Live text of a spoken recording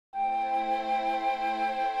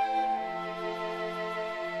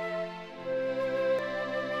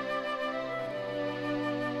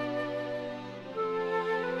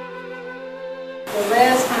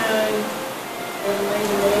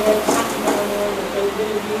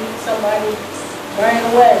somebody ran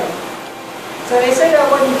away. So they said I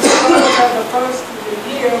wasn't started until the first of the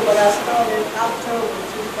year, but I started October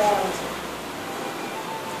 2000.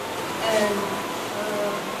 And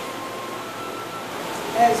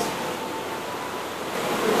as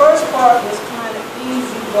the first part was kind of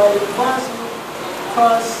easy, but it wasn't,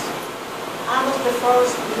 because I was the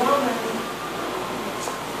first woman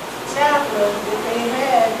chaplain that they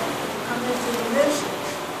had come into the mission.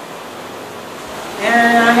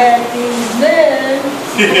 And I had these men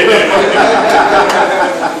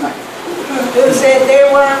who said they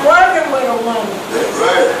weren't working with a woman. That's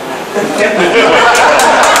right.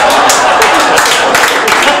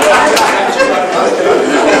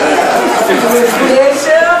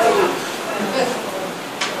 Bishop,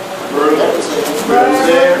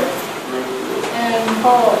 Brother, and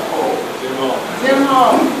Paul. Jim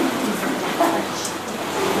Hall.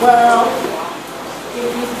 Well, if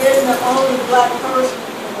you're getting the only black person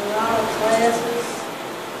in a lot of classes,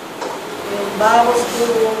 in Bible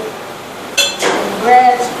school, in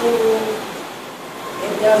grad school,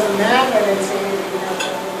 it doesn't matter that if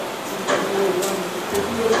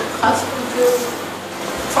you're accustomed to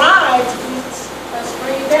try to be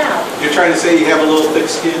screened out. You're trying to say you have a little thick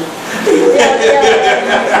skin? Yeah.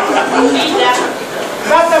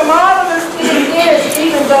 But the marvelous thing is,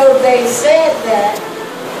 even though they said that,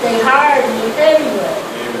 they hired me anyway.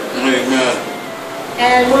 Amen.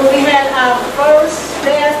 And when we had our first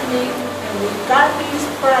staff meeting and we got these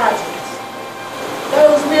projects,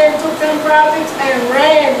 those men took them projects and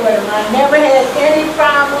ran with them. I never had any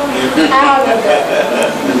problem out of it.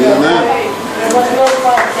 There was no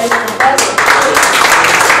problem. They were better.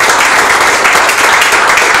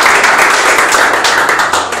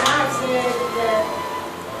 And I said that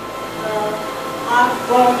I've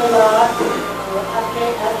grown a lot.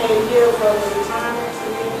 I came here for the retirement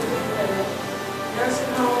community and a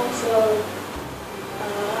nursing home, so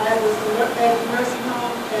I was at the nursing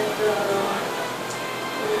home at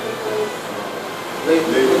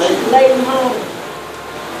Layton home.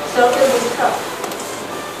 So it was tough.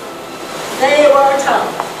 They were tough.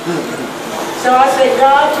 So I said,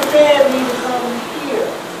 God prepared me to come here.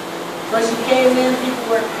 But she came in, people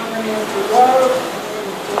were coming in to work,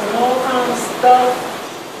 and doing all kinds of stuff.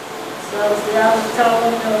 So I was telling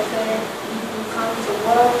them, okay, you can come to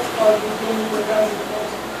work or you can be with us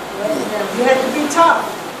right now. You have to be tough.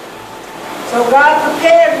 So God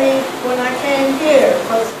prepared me when I came here,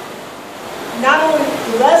 because not only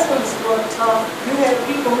the residents were tough, you had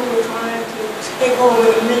people who were trying to take over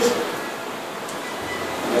the mission.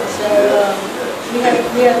 So we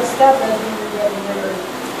had to step in and get married.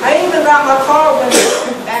 I even got my car when it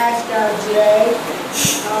bashed out, Jay.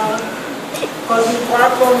 Because he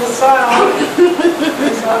parked on the side.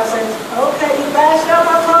 And so I said, okay, you bashed out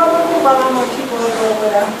my car with me, but I'm going to keep on going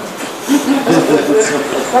without it.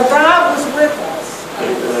 But God was with us.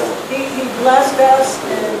 He blessed us,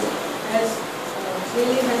 and as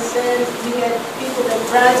Jean has said, we had people that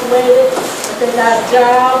graduated, but they got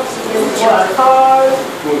jobs, they bought cars,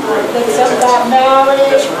 they some got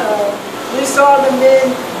married. We saw the men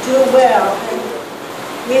do well. And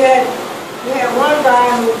we had one guy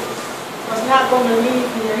who was not going to leave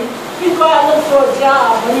here. He tried to look for a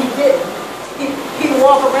job, but he didn't. He'd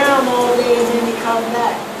walk around all day and then he'd come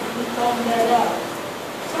back. He found that out.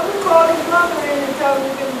 So we called his mother in and told him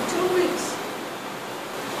to give him 2 weeks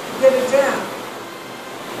to get a job.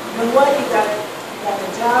 You know what? He got a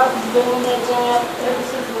job. He's been on that job ever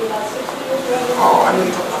since he was about 6 years old. Oh, I know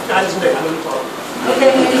you talking about. I just know you talking.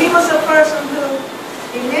 Okay, and he was a person who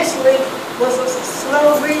initially was a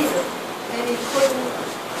slow reader, and he couldn't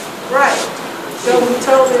write. So we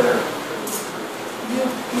told him,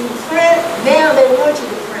 you print, now they want you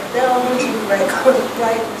to print. They don't want you to write, because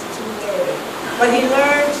writing is too bad. But he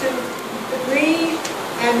learned to read,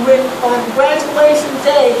 and when on graduation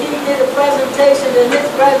day, he did a presentation, and his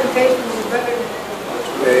presentation was better than anyone.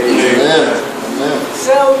 Amen.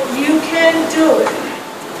 So you can do it.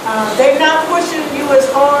 They're not pushing you as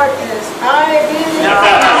hard as I did.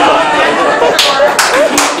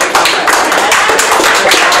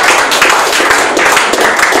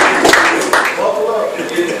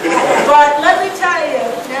 But let me tell you,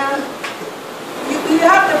 now, you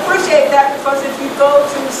have to appreciate that, because if you go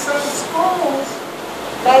to some schools,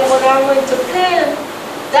 like when I went to Penn,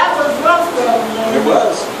 that was rough growing up. It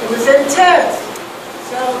was. It was intense.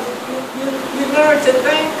 So you learn to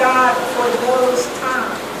thank God for those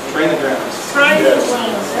times. Training grounds. Training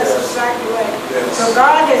grounds, that's exactly right. Yes. So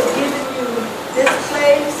God has given you this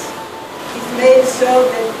place. He's made it so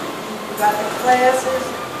that you got the classes,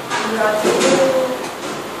 you got the food.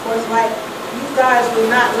 Of course, like, you guys will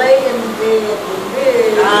not lay in bed with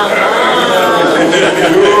me.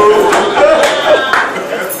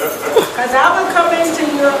 Because I would come into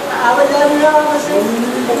your, I would let you know,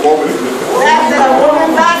 that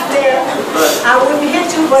woman back there, I wouldn't hit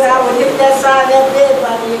you, but I would hit that side of that bed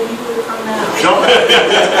by the end you would come out.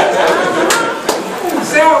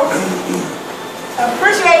 So,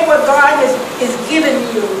 appreciate what God is giving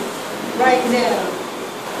you right now.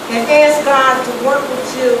 And ask God to work with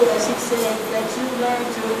you, as he said, that you learn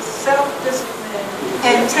to self-discipline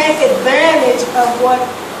and take advantage of what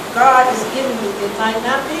God is giving you. It might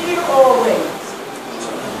not be here always.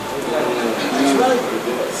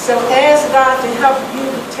 So ask God to help you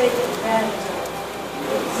to take advantage of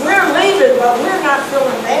it. We're leaving, but we're not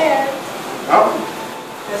feeling bad.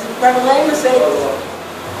 As Brother Lehman said,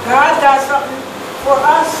 God got something for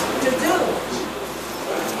us to do.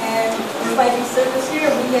 And just like he said this here,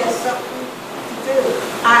 we had something to do.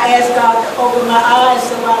 I asked God to open my eyes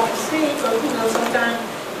so I can see, because you know, sometimes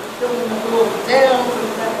I'm feeling a little down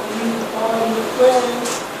because I need all your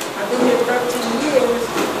friends. I've been here 13 years.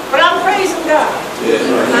 But I'm praising God.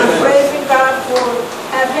 I'm praising God for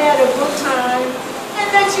having had a good time,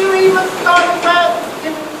 and that you even thought about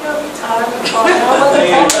giving me a retirement party. I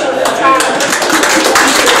wasn't talking about retirement.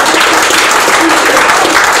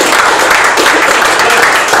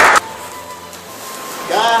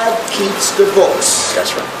 God keeps the books.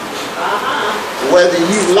 That's right. Whether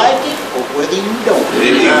you like it or whether you don't.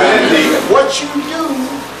 What you do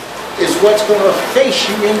is what's going to face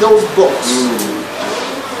you in those books.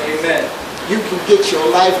 Amen. You can get your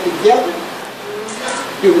life together,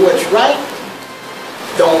 do what's right.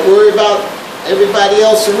 Don't worry about everybody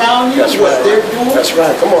else around you, what they're doing. That's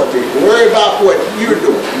right. Come on, Deacon. Worry about what you're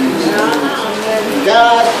doing.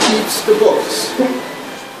 God keeps the books.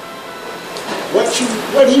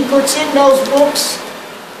 What he puts in those books,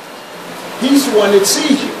 he's the one that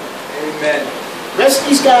sees you. Amen. The rest of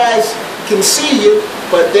these guys can see you,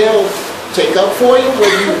 but they'll take up for you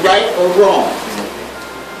whether you're right or wrong.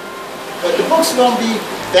 But the book's going to be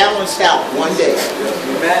balanced out one day.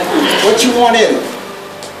 Amen. What you want in it?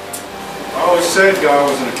 I always said God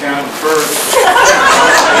was an accountant first.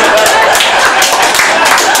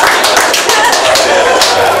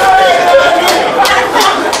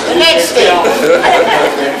 The next thing.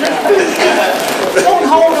 Don't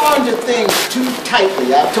hold on to things too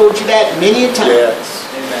tightly. I've told you that many a time. Yes.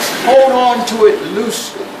 Hold on to it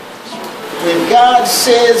loosely. When God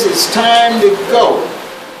says it's time to go,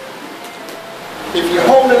 if you're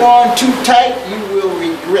holding on too tight, you will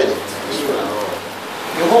regret it.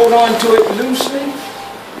 You hold on to it loosely,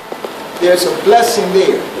 there's a blessing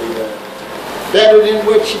there. Better than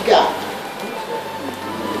what you got.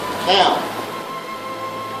 Now,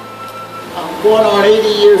 I'm going on 80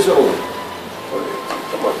 years old.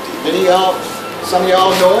 Many of y'all, some of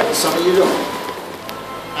y'all know it, some of you don't.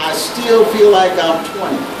 I still feel like I'm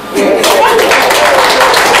 20.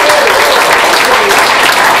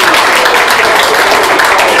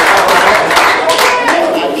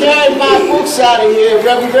 Carried my books out of here.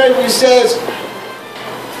 Reverend Gregory says,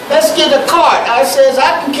 let's get a cart. I says,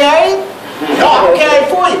 I can carry it. No, I can carry it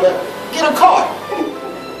for you, but get a cart.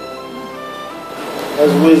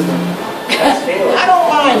 That's wisdom. I don't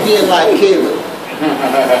mind being like Caleb,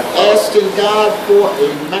 asking God for a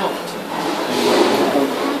mountain.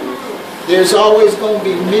 There's always going to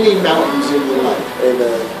be many mountains in your life.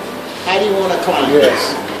 Amen. How do you want to climb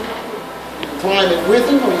this? You can climb it with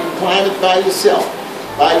him, or you can climb it by yourself.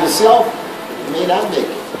 By yourself, you may not make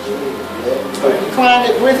it. But if you climb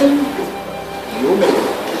it with him, you'll make it.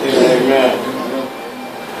 Amen.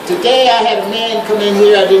 Today I had a man come in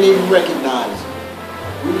here I didn't even recognize him.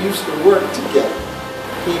 We used to work together.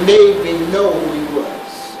 He made me know who he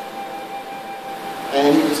was.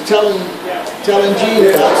 And he was telling Gene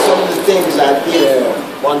about some of the things I did for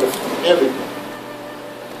him. Wonderful. Everything.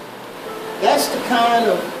 That's the kind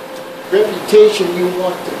of reputation you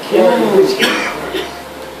want to carry with you.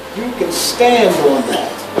 You can stand on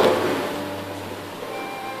that.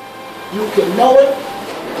 You can know it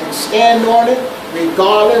and stand on it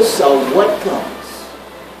regardless of what comes.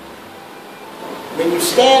 When you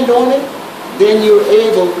stand on it, then you're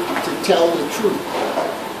able to tell the truth.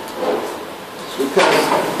 Because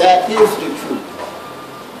that is the truth.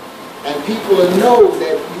 And people will know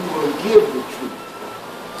that you will give the truth.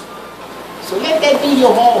 So let that be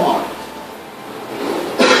your hallmark.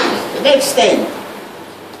 The next thing,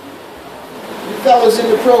 you fellas in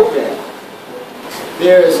the program,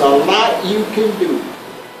 there is a lot you can do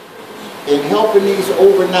in helping these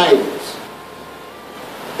overnighters.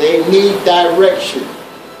 They need direction.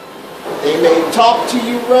 They may talk to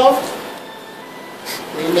you rough,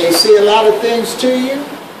 They may say a lot of things to you,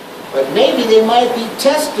 but maybe they might be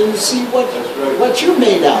testing to see what you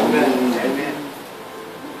made out of. Amen.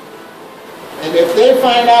 And if they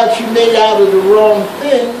find out you made out of the wrong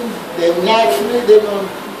thing, then naturally they're going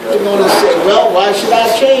to say, well, why should I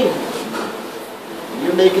change?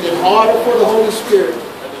 You're making it harder for the Holy Spirit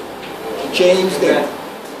to change them.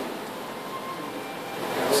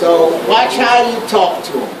 So watch how you talk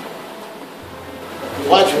to them.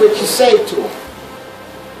 Watch what you say to them.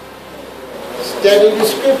 Study the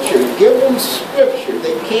scripture. Give them scripture.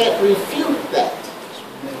 They can't refute that.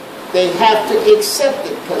 They have to accept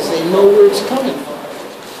it because they know where it's coming from.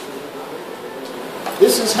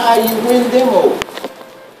 This is how you win them over.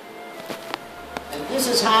 And this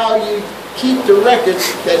is how you keep the record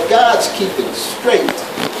that God's keeping straight.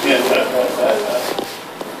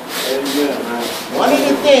 One of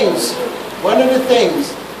the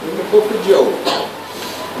things in the book of Job,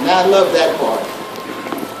 and I love that part,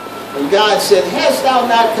 when God said, hast thou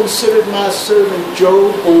not considered my servant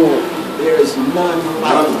Job? There is none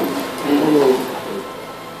like him.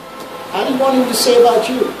 How do you want him to say about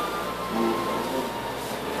you?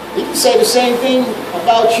 He can say the same thing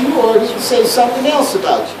about you, or he can say something else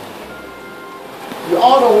about you. You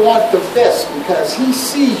ought to want the best because he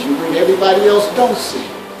sees you when everybody else don't see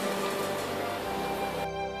you.